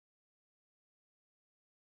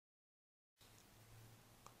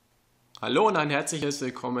Hallo und ein herzliches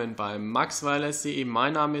Willkommen beim maxwireless.de.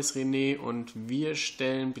 Mein Name ist René und wir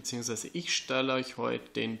stellen, bzw. ich stelle euch heute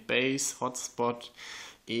den BASE Hotspot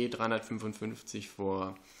E355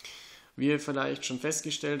 vor. Wie ihr vielleicht schon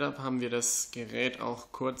festgestellt habt, haben wir das Gerät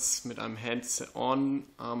auch kurz mit einem Hands-on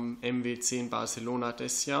am MW10 in Barcelona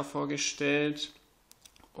das Jahr vorgestellt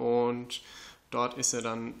und dort ist er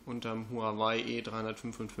dann unter dem Huawei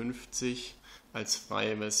E355 als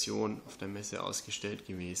freie Version auf der Messe ausgestellt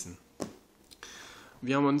gewesen.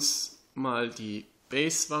 Wir haben uns mal die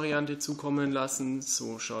Base-Variante zukommen lassen.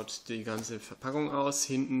 So schaut die ganze Verpackung aus.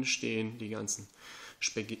 Hinten stehen die ganzen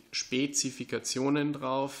Spezifikationen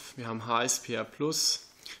drauf. Wir haben HSPR Plus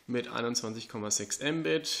mit 21,6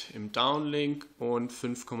 Mbit im Downlink und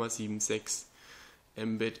 5,76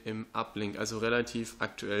 Mbit im Uplink, also relativ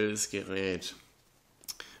aktuelles Gerät.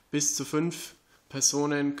 Bis zu 5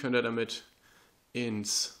 Personen könnt ihr damit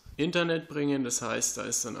ins Internet bringen, das heißt, da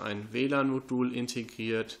ist dann ein WLAN-Modul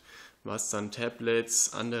integriert, was dann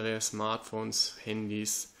Tablets, andere Smartphones,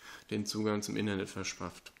 Handys den Zugang zum Internet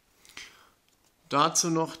verschafft. Dazu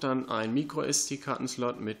noch dann ein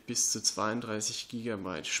Micro-SD-Kartenslot mit bis zu 32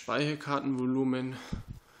 GB Speicherkartenvolumen,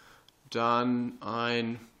 dann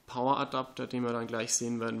ein Power-Adapter, den wir dann gleich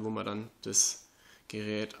sehen werden, wo wir dann das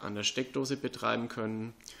Gerät an der Steckdose betreiben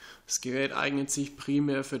können. Das Gerät eignet sich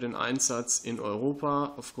primär für den Einsatz in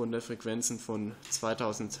Europa aufgrund der Frequenzen von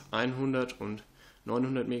 2100 und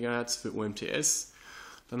 900 MHz für UMTS.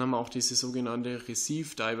 Dann haben wir auch diese sogenannte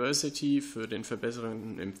Receive Diversity für den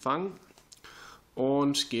verbesserten Empfang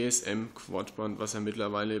und GSM Quadband, was ja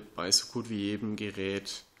mittlerweile bei so gut wie jedem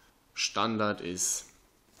Gerät Standard ist.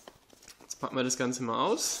 Jetzt packen wir das Ganze mal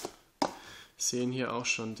aus. Wir sehen hier auch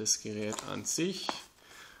schon das Gerät an sich.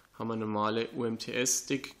 Haben wir normale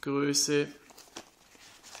UMTS-Stickgröße,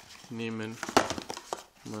 nehmen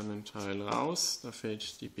mal einen Teil raus, da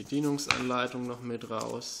fällt die Bedienungsanleitung noch mit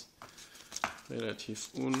raus, relativ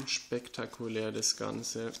unspektakulär das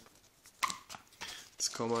Ganze.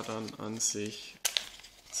 Jetzt kommen wir dann an sich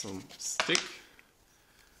zum Stick.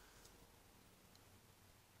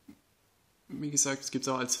 Wie gesagt, es gibt es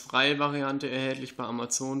auch als freie Variante erhältlich bei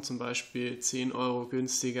Amazon, zum Beispiel 10 €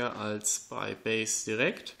 günstiger als bei BASE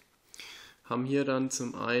direkt. Haben hier dann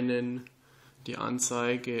zum einen die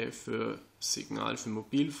Anzeige für Signal für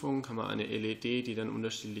Mobilfunk, haben wir eine LED, die dann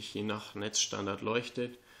unterschiedlich je nach Netzstandard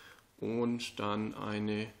leuchtet und dann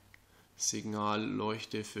eine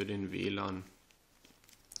Signalleuchte für den WLAN.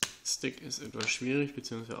 Stick ist etwas schwierig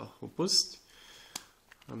bzw. auch robust.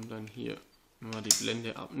 Haben dann hier, wenn wir die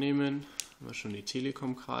Blende abnehmen, haben wir schon die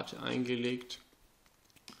Telekom-Karte eingelegt.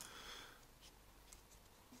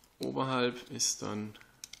 Oberhalb ist dann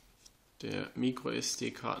der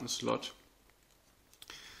Micro-SD-Kartenslot.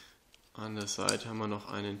 An der Seite haben wir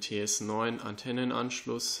noch einen TS9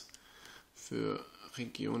 Antennenanschluss für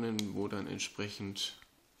Regionen, wo dann entsprechend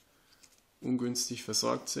ungünstig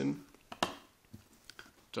versorgt sind.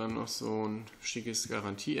 Dann noch so ein schickes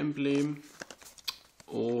Garantieemblem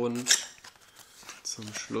und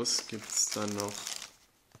zum Schluss gibt es dann noch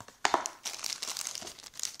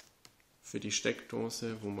für die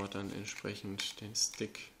Steckdose, wo man dann entsprechend den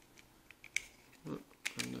Stick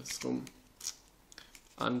andersrum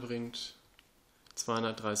anbringt,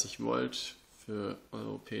 230 Volt für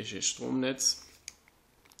europäisches Stromnetz.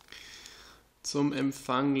 Zum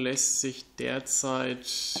Empfang lässt sich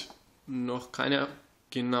derzeit noch keine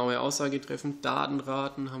genaue Aussage treffen.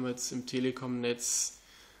 Datenraten haben wir jetzt im Telekom-Netz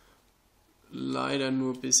leider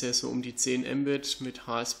nur bisher so um die 10 Mbit mit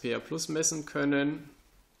HSPR Plus messen können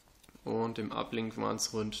und im Uplink waren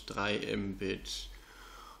es rund 3 Mbit.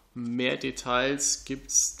 Mehr Details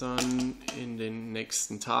gibt es dann in den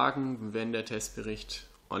nächsten Tagen, wenn der Testbericht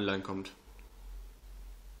online kommt.